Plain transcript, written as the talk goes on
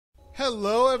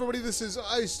Hello everybody, this is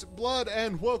Iced Blood,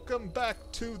 and welcome back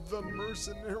to the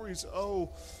Mercenaries. Oh,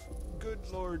 good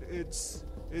lord, it's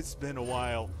been a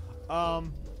while.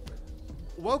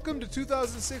 Welcome to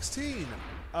 2016.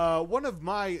 One of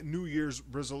my New Year's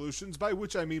resolutions, by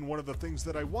which I mean one of the things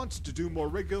that I want to do more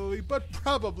regularly, but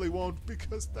probably won't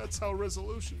because that's how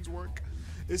resolutions work,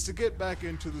 is to get back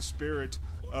into the spirit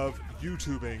of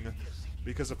YouTubing,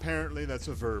 because apparently that's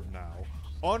a verb now,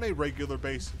 on a regular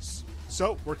basis.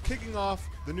 So, we're kicking off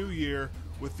the new year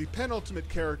with the penultimate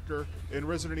character in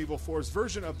Resident Evil 4's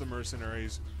version of the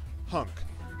Mercenaries, HUNK.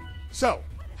 So,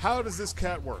 how does this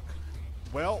cat work?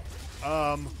 Well,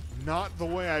 not the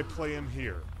way I play him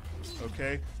here,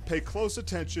 okay? Pay close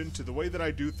attention to the way that I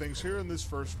do things here in this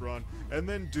first run, and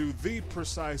then do the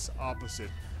precise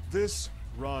opposite. This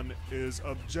run is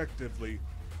objectively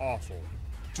awful.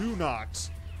 Do not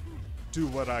do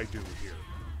what I do here.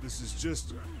 This is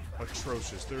just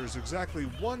atrocious. There is exactly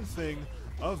one thing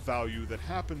of value that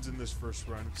happens in this first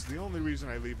run. It's the only reason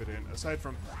I leave it in. Aside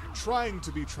from trying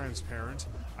to be transparent,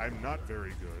 I'm not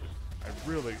very good.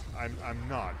 I'm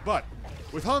not. But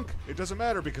with HUNK, it doesn't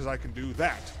matter because I can do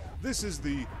that. This is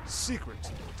the secret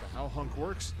to how HUNK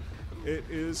works. It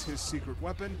is his secret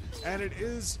weapon, and it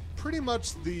is pretty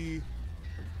much the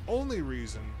only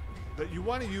reason that you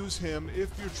want to use him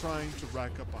if you're trying to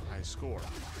rack up a high score.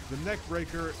 The neck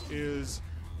breaker is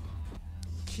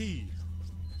key.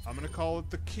 I'm going to call it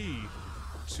the key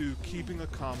to keeping a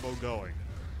combo going.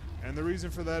 And the reason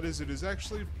for that is it is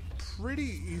actually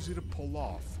pretty easy to pull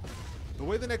off. The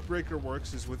way the neck breaker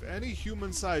works is with any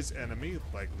human-sized enemy,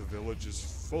 like the village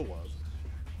is full of,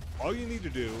 all you need to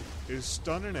do is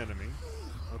stun an enemy,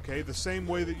 okay, the same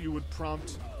way that you would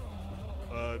prompt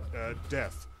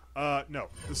death. No,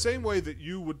 the same way that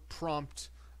you would prompt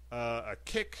a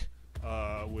kick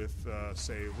with,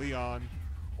 say, Leon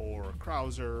or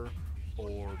Krauser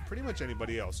or pretty much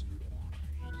anybody else.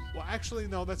 Well, actually,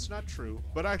 no, that's not true.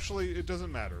 But actually, it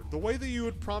doesn't matter. The way that you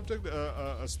would prompt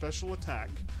a special attack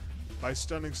by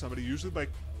stunning somebody, usually by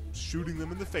shooting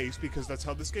them in the face, because that's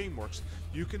how this game works,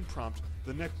 you can prompt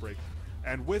the neck break.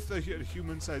 And with a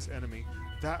human-sized enemy,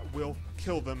 that will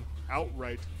kill them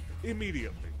outright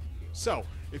immediately. So,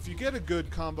 if you get a good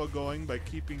combo going by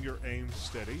keeping your aim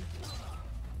steady,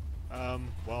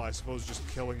 well, I suppose just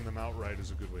killing them outright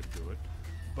is a good way to do it.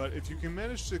 But if you can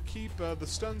manage to keep the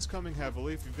stuns coming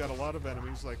heavily, if you've got a lot of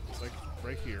enemies, like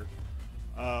right here,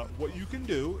 what you can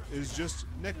do is just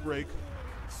neck break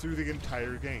through the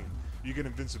entire game. You get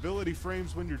invincibility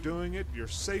frames when you're doing it, you're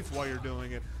safe while you're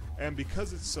doing it, and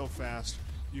because it's so fast,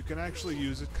 you can actually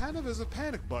use it kind of as a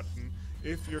panic button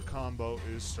if your combo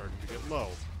is starting to get low.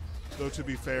 Though, to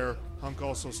be fair, HUNK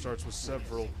also starts with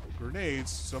several grenades,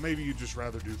 so maybe you'd just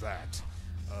rather do that.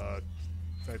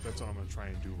 In fact, that's what I'm going to try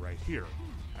and do right here,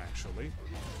 actually.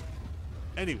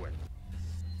 Anyway.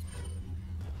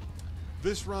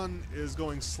 This run is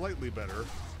going slightly better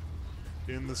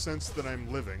in the sense that I'm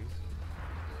living,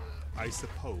 I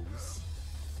suppose.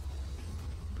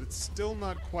 But it's still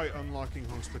not quite unlocking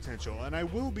HUNK's potential, and I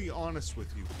will be honest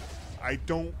with you, I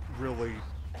don't really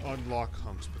unlock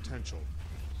HUNK's potential.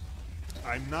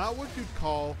 I'm not what you'd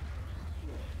call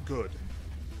good,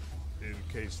 in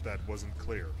case that wasn't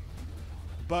clear.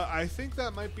 But I think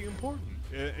that might be important.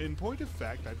 In point of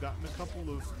fact, I've gotten a couple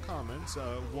of comments.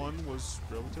 One was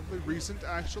relatively recent,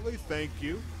 actually. Thank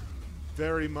you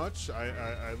very much.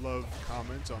 I love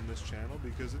comments on this channel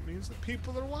because it means that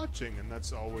people are watching, and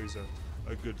that's always a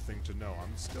good thing to know.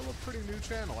 I'm still a pretty new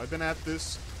channel. I've been at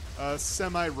this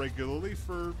semi-regularly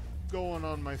for going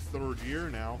on my third year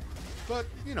now. But,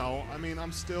 you know, I mean,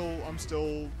 I'm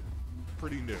still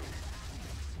pretty new.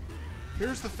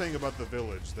 Here's the thing about the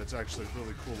village that's actually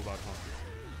really cool about HUNK,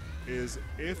 is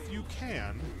if you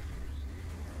can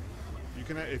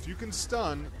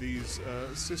stun these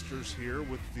sisters here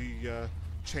with the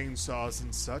chainsaws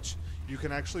and such, you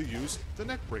can actually use the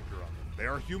neck breaker on them. They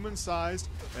are human-sized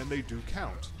and they do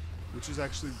count, which is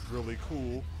actually really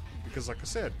cool because, like I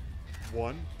said,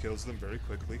 one, kills them very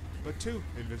quickly, but two,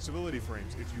 invincibility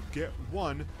frames. If you get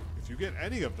one, if you get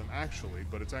any of them actually,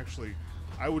 but it's actually,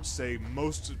 I would say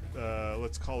most,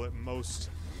 let's call it most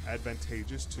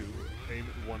advantageous to aim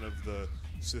at one of the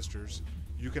sisters,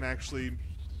 you can actually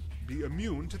be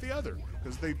immune to the other,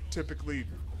 because they typically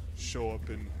show up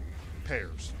in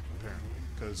pairs, apparently,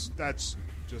 because that's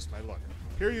just my luck.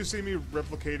 Here you see me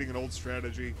replicating an old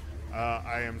strategy.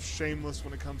 I am shameless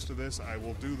when it comes to this. I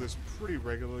will do this pretty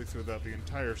regularly throughout the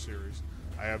entire series.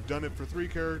 I have done it for 3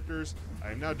 characters.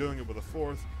 I am now doing it with a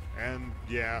 4th. And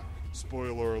yeah,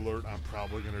 spoiler alert, I'm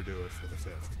probably going to do it for the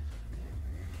 5th.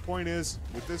 Point is,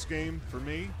 with this game, for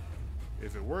me,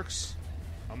 if it works,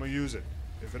 I'm going to use it.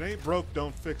 If it ain't broke,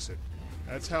 don't fix it.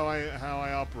 That's how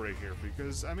I operate here.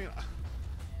 Because I mean,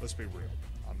 let's be real.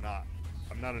 I'm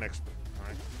not an expert. All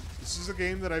right. This is a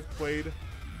game that I've played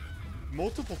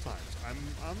multiple times.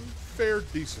 I'm fair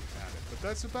decent at it, but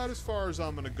that's about as far as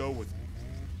I'm going to go with it.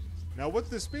 Now, what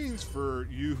this means for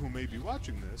you who may be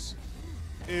watching this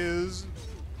is,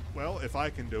 well, if I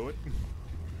can do it,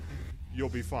 you'll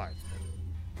be fine.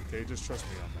 Okay, just trust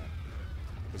me on that.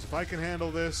 Because if I can handle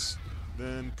this,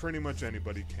 then pretty much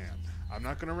anybody can. I'm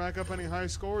not going to rack up any high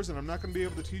scores, and I'm not going to be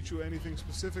able to teach you anything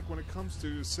specific when it comes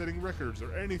to setting records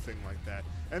or anything like that.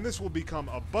 And this will become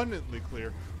abundantly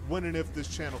clear when and if this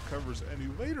channel covers any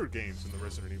later games in the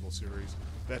Resident Evil series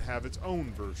that have its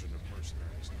own version of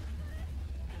Mercenaries.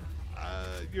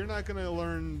 You're not going to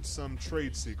learn some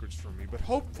trade secrets from me, but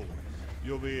hopefully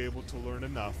you'll be able to learn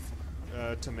enough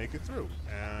to make it through.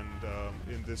 And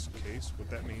in this case, what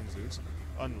that means is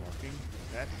unlocking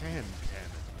that hand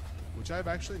cannon, which I've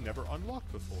actually never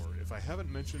unlocked before. If I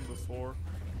haven't mentioned before,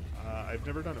 I've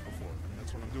never done it before.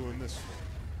 That's what I'm doing this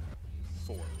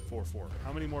for. Four.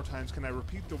 How many more times can I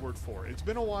repeat the word for? It's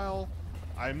been a while.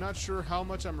 I'm not sure how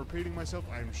much I'm repeating myself.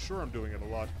 I'm sure I'm doing it a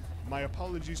lot. My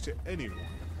apologies to anyone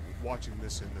watching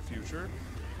this in the future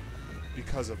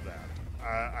because of that.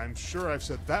 I'm sure I've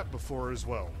said that before as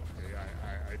well. Okay?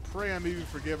 I pray I'm even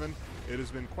forgiven. It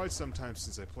has been quite some time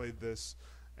since I played this,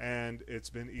 and it's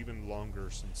been even longer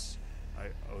since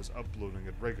I was uploading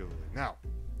it regularly. Now,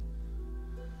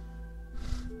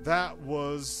 that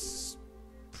was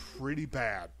pretty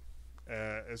bad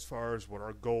as far as what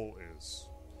our goal is.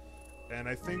 And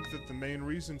I think that the main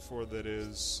reason for that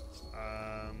is,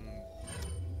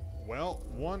 well,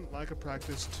 one, lack of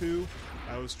practice. Two,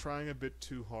 I was trying a bit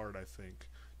too hard, I think,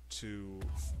 to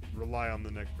rely on the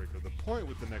neckbreaker. The point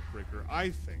with the neckbreaker, I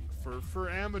think, for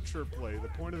amateur play, the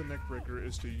point of the neckbreaker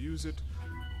is to use it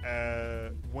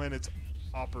when it's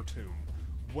opportune,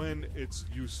 when it's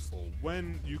useful,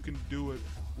 when you can do it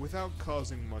without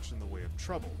causing much in the way of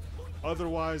trouble.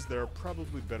 Otherwise, there are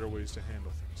probably better ways to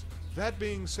handle things. That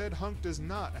being said, Hunk does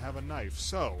not have a knife,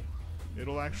 so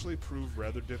it'll actually prove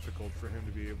rather difficult for him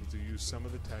to be able to use some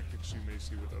of the tactics you may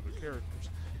see with other characters.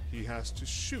 He has to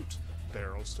shoot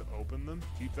barrels to open them.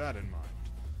 Keep that in mind.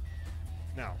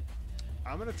 Now,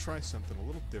 I'm going to try something a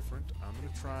little different. I'm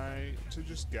going to try to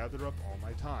just gather up all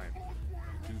my time.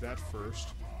 Do that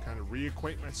first. Kind of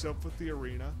reacquaint myself with the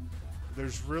arena.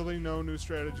 There's really no new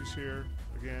strategies here.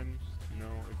 Again, you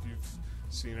know, if you've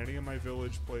seen any of my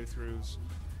village playthroughs,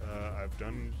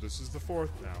 this is the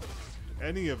fourth now.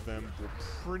 Any of them will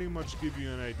pretty much give you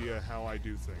an idea how I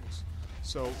do things.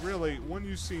 So really, when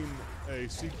you've seen a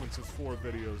sequence of 4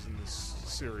 videos in this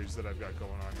series that I've got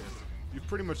going on here, you've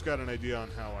pretty much got an idea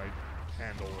on how I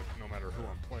handle it, no matter who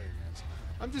I'm playing as.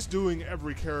 I'm just doing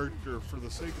every character for the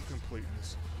sake of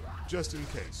completeness, just in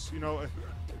case. You know,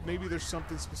 maybe there's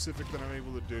something specific that I'm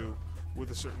able to do with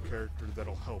a certain character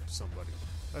that'll help somebody.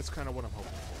 That's kind of what I'm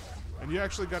hoping for. And you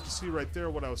actually got to see right there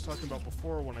what I was talking about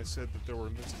before when I said that there were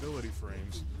invincibility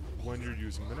frames when you're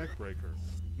using the neckbreaker.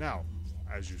 Now,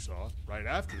 as you saw, right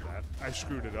after that, I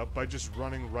screwed it up by just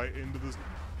running right into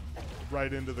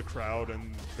the crowd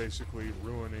and basically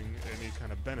ruining any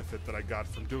kind of benefit that I got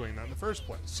from doing that in the first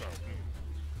place. So,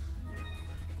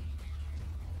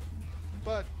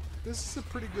 but this is a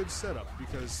pretty good setup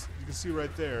because you can see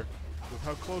right there with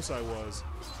how close I was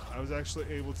actually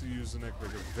able to use the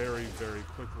neckbreaker very, very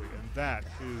quickly, and that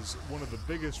is one of the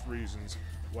biggest reasons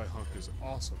why Hunk is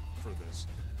awesome for this,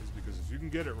 is because if you can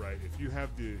get it right, if you have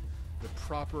the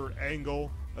proper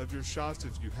angle of your shots,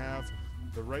 if you have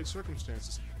the right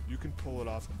circumstances, you can pull it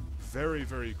off very,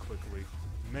 very quickly,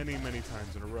 many, many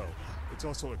times in a row. It's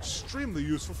also extremely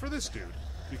useful for this dude,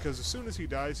 because as soon as he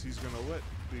dies, he's going to let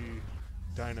the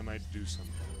dynamite do some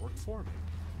work for me.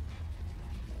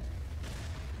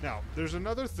 Now, there's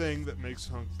another thing that makes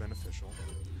Hunk beneficial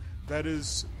that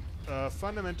is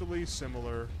fundamentally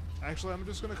similar, actually I'm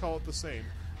just going to call it the same,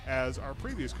 as our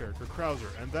previous character, Krauser,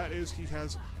 and that is he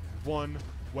has one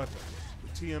weapon, the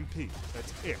TMP.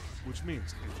 That's it, which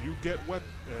means if you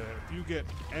get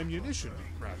ammunition,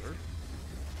 rather,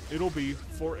 it'll be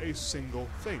for a single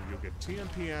thing. You'll get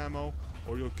TMP ammo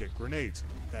or you'll get grenades.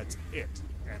 That's it.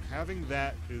 And having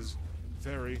that is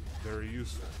very, very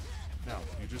useful. Now,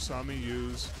 you just saw me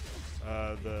use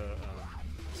the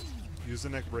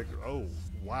neckbreaker. Oh,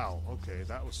 wow. Okay,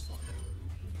 that was fun.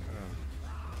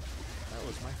 That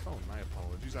was my phone. My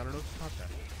apologies. I don't know if you caught that.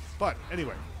 But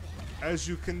anyway, as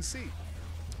you can see,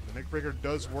 the neckbreaker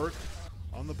does work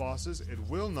on the bosses. It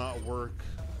will not work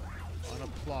on a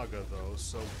plaga, though,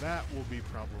 so that will be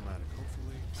problematic.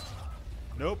 Hopefully.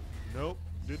 Nope.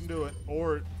 Didn't do it.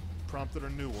 Or it prompted a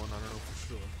new one. I don't know for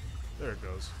sure. There it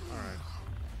goes. Alright.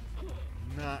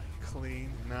 Not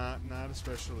clean. Not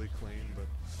especially clean, but...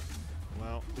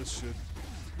 Well,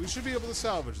 we should be able to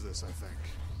salvage this, I think.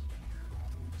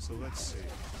 So let's see.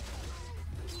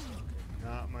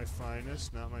 Not my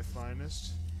finest. Not my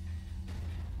finest.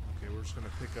 Okay, we're just going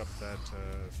to pick up that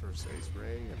first aid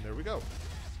spray, and there we go.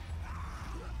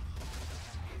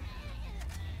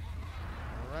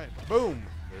 Alright, boom!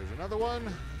 There's another one.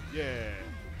 Yeah.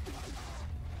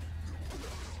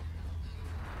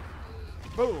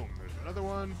 Boom! There's another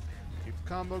one. Keep the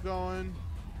combo going.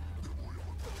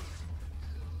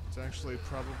 It's actually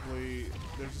probably...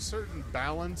 There's a certain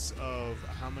balance of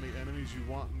how many enemies you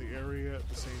want in the area at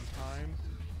the same time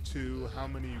to how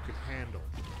many you can handle.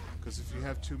 Because if you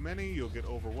have too many, you'll get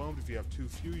overwhelmed. If you have too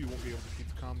few, you won't be able to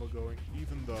keep the combo going,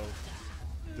 even though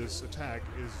this attack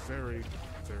is very,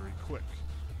 very quick.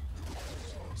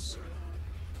 So,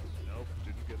 nope,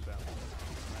 didn't get that one.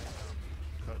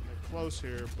 Cutting it close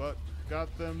here, but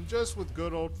got them just with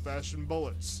good old-fashioned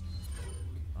bullets.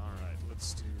 Alright,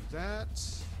 let's do that.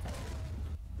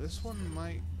 This one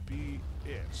might be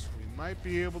it. We might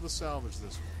be able to salvage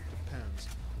this one. Depends.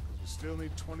 We still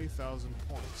need 20,000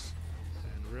 points.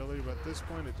 And really, at this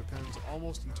point, it depends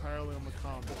almost entirely on the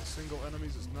combo. Single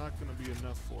enemies is not going to be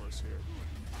enough for us here.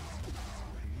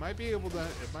 We might be able to...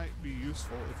 It might be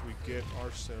useful if we get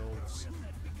ourselves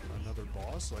another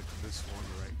boss, like this one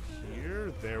right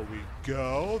here. There we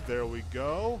go. There we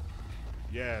go.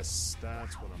 Yes,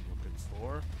 that's what I'm looking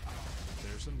for.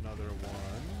 There's another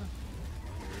one.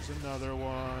 There's another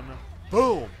one.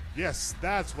 Boom! Yes,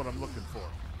 that's what I'm looking for.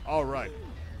 All right.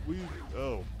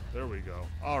 Oh, there we go.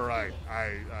 All right.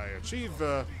 I achieve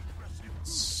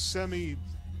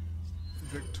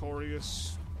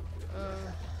semi-victorious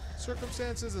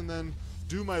circumstances and then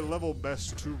do my level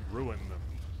best to ruin them.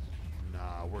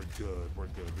 Nah, we're good. We're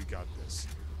good. We got this.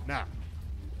 Now,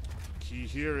 key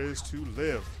here is to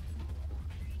live.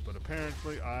 But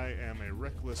apparently I am a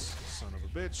reckless son of a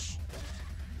bitch.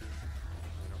 I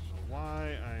don't know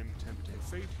why I'm tempting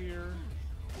fate here.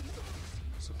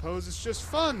 Suppose it's just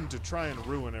fun to try and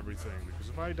ruin everything, because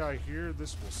if I die here,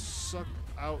 this will suck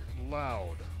out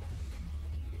loud.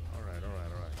 Alright,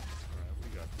 alright, alright. Alright, we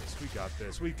got this, we got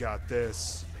this, we got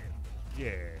this.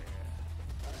 Yeah.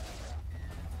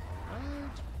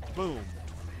 Alright. Boom.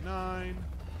 29.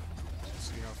 Let's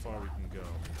see how far we can go.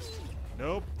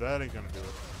 Nope, that ain't gonna do it.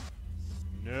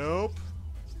 Nope.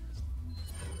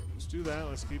 Let's do that.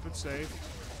 Let's keep it safe.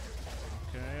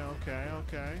 Okay, okay,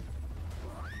 okay.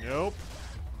 Nope.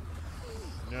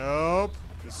 Nope.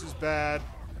 This is bad.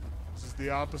 This is the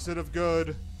opposite of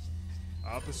good.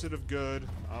 Opposite of good.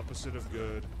 Opposite of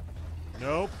good.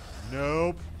 Nope.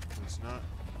 Nope. It's not.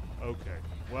 Okay.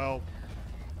 Well,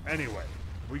 anyway,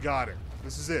 we got it.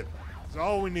 This is it. This is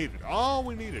all we needed. All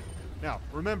we needed. Now,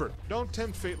 remember, don't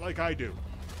tempt fate like I do.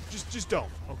 Just don't,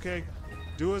 okay?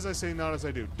 Do as I say, not as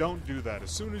I do. Don't do that.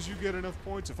 As soon as you get enough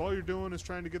points, if all you're doing is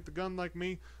trying to get the gun like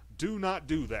me, do not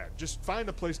do that. Just find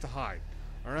a place to hide,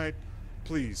 all right?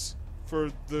 Please,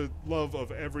 for the love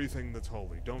of everything that's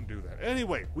holy, don't do that.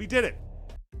 Anyway, we did it.